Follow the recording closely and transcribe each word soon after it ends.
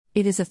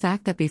It is a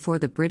fact that before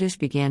the British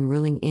began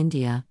ruling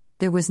India,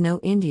 there was no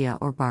India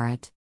or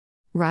Bharat.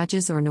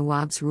 Rajas or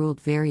Nawabs ruled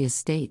various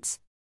states.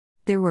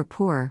 There were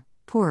poor,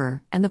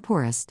 poorer, and the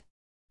poorest.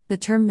 The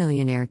term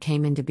millionaire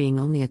came into being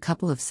only a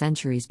couple of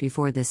centuries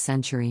before this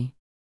century.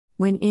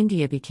 When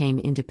India became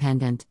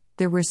independent,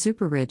 there were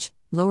super rich,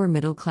 lower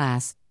middle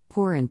class,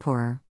 poor and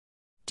poorer.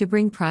 To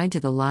bring pride to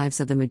the lives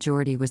of the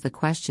majority was the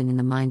question in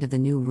the mind of the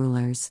new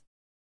rulers.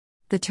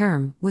 The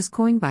term was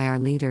coined by our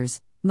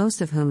leaders,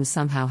 most of whom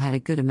somehow had a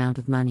good amount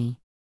of money.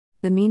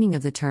 The meaning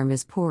of the term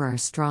is poor are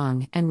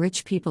strong and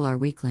rich people are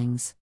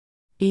weaklings.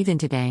 Even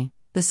today,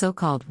 the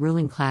so-called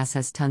ruling class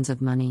has tons of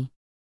money.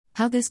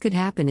 How this could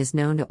happen is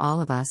known to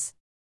all of us.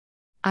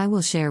 I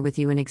will share with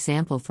you an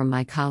example from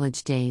my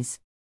college days.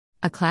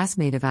 A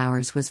classmate of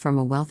ours was from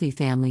a wealthy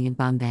family in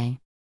Bombay.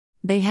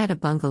 They had a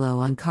bungalow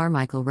on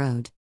Carmichael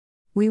Road.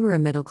 We were a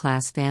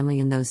middle-class family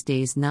in those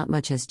days. Not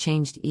much has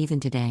changed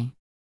even today.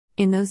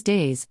 In those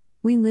days,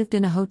 we lived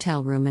in a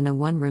hotel room in a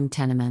one-room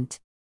tenement.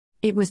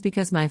 It was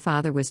because my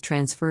father was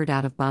transferred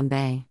out of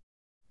Bombay.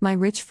 My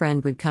rich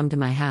friend would come to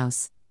my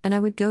house, and I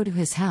would go to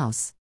his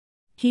house.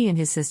 He and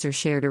his sister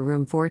shared a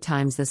room 4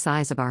 times the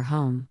size of our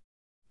home.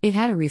 It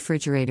had a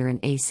refrigerator and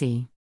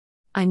AC.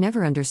 I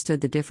never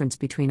understood the difference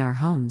between our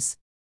homes.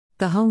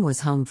 The home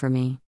was home for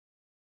me.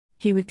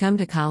 He would come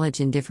to college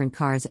in different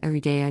cars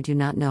every day. I do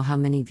not know how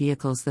many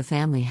vehicles the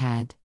family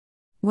had.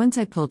 Once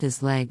I pulled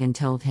his leg and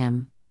told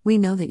him, "We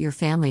know that your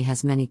family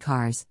has many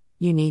cars,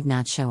 you need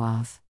not show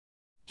off."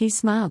 He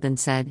smiled and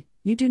said,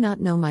 "You do not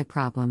know my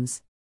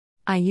problems.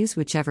 I use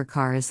whichever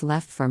car is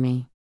left for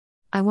me.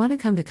 I want to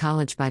come to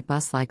college by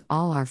bus like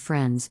all our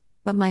friends,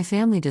 but my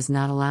family does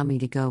not allow me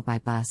to go by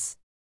bus."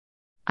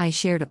 I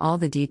shared all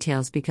the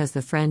details because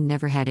the friend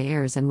never had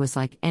heirs and was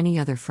like any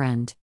other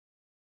friend.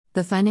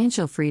 The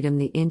financial freedom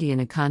the Indian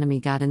economy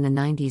got in the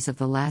 90s of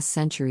the last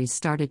century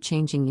started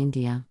changing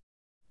India.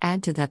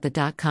 Add to that the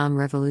dot-com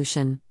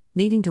revolution,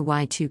 leading to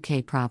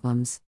Y2K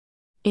problems.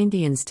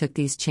 Indians took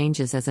these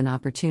changes as an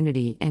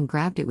opportunity and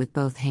grabbed it with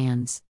both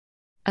hands.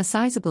 A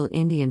sizable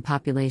Indian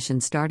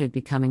population started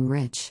becoming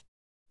rich.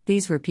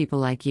 These were people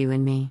like you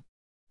and me.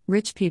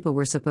 Rich people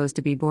were supposed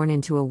to be born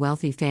into a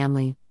wealthy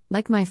family,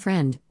 like my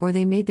friend, or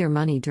they made their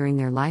money during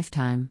their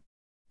lifetime.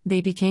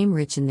 They became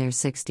rich in their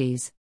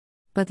 60s.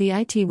 But the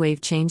IT wave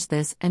changed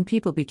this, and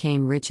people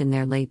became rich in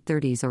their late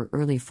 30s or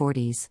early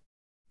 40s.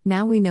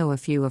 Now we know a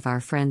few of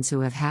our friends who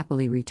have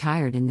happily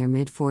retired in their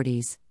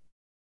mid-40s.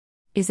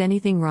 Is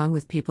anything wrong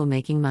with people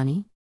making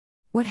money?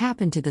 What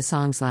happened to the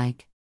songs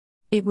like?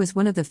 It was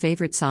one of the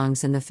favorite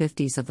songs in the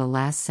 50s of the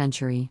last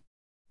century.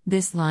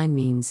 This line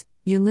means,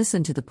 you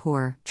listen to the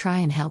poor, try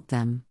and help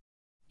them.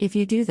 If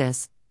you do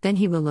this, then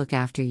he will look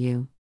after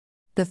you.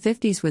 The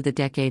 50s were the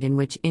decade in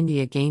which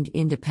India gained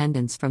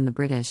independence from the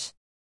British.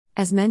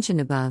 As mentioned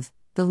above,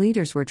 the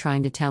leaders were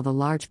trying to tell the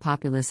large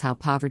populace how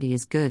poverty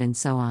is good and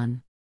so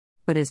on.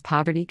 But is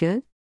poverty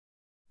good?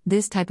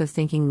 This type of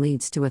thinking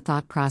leads to a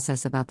thought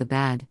process about the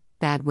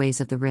bad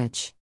ways of the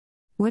rich.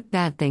 What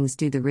bad things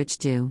do the rich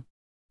do?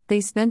 They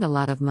spend a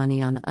lot of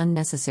money on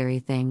unnecessary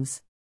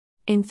things.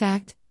 In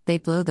fact, they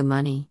blow the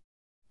money.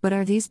 But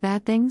are these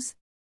bad things?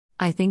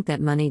 I think that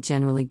money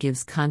generally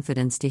gives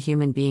confidence to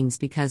human beings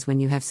because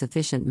when you have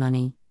sufficient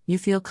money, you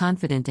feel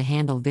confident to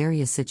handle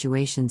various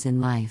situations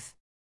in life.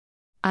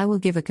 I will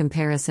give a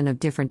comparison of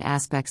different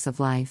aspects of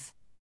life.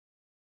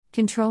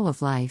 Control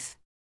of life.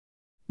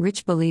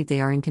 Rich believe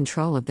they are in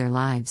control of their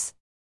lives.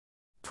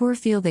 Poor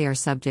feel they are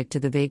subject to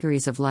the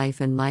vagaries of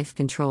life and life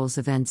controls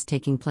events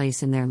taking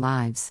place in their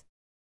lives.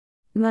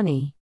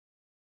 Money.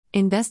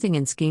 Investing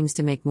in schemes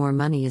to make more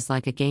money is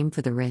like a game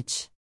for the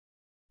rich.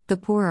 The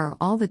poor are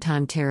all the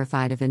time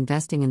terrified of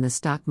investing in the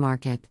stock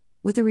market,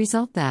 with the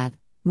result that,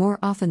 more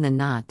often than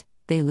not,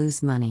 they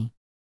lose money.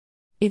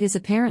 It is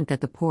apparent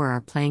that the poor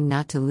are playing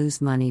not to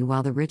lose money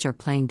while the rich are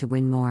playing to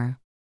win more.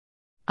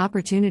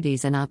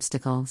 Opportunities and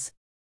obstacles.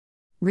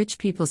 Rich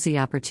people see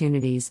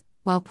opportunities,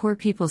 while poor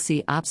people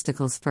see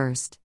obstacles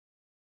first.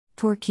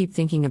 Poor keep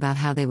thinking about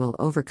how they will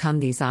overcome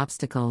these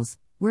obstacles,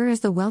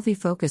 whereas the wealthy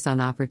focus on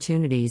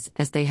opportunities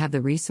as they have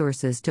the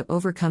resources to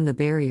overcome the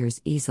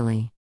barriers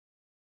easily.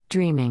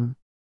 Dreaming.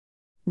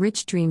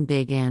 Rich dream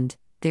big and,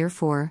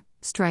 therefore,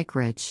 strike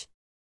rich.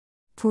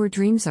 Poor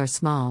dreams are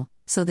small,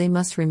 so they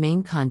must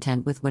remain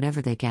content with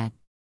whatever they get.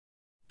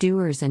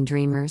 Doers and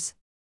dreamers.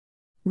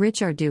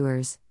 Rich are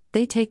doers,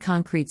 they take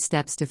concrete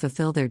steps to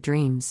fulfill their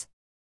dreams.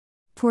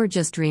 Poor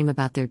just dream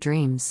about their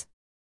dreams.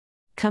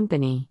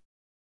 Company.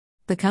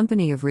 The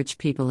company of rich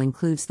people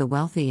includes the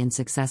wealthy and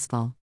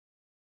successful.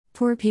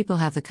 Poor people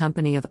have the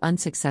company of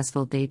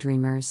unsuccessful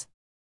daydreamers.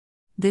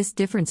 This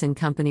difference in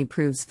company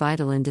proves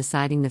vital in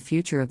deciding the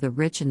future of the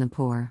rich and the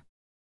poor.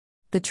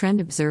 The trend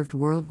observed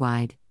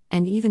worldwide,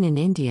 and even in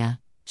India,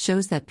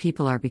 shows that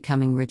people are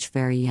becoming rich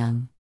very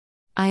young.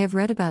 I have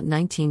read about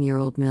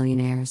 19-year-old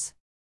millionaires.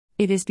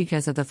 It is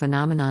because of the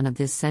phenomenon of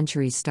this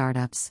century's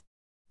startups.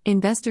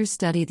 Investors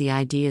study the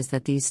ideas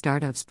that these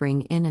startups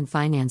bring in and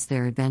finance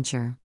their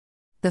adventure.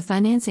 The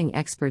financing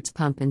experts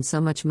pump in so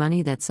much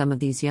money that some of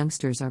these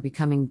youngsters are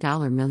becoming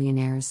dollar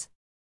millionaires.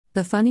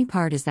 The funny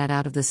part is that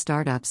out of the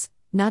startups,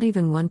 not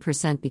even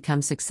 1%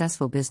 become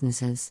successful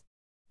businesses.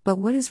 But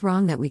what is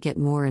wrong that we get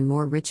more and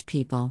more rich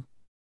people?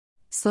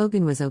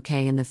 Slogan was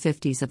okay in the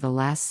 50s of the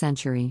last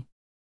century.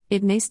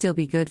 It may still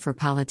be good for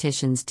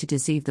politicians to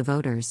deceive the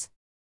voters.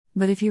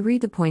 But if you read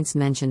the points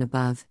mentioned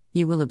above,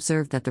 you will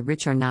observe that the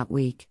rich are not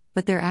weak,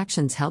 but their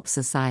actions help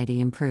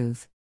society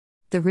improve.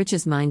 The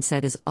rich's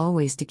mindset is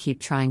always to keep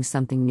trying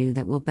something new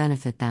that will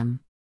benefit them.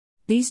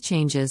 These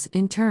changes,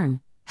 in turn,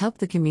 help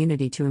the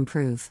community to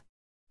improve.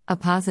 A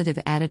positive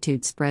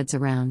attitude spreads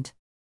around.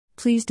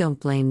 Please don't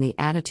blame the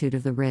attitude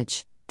of the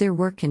rich, their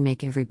work can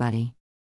make everybody.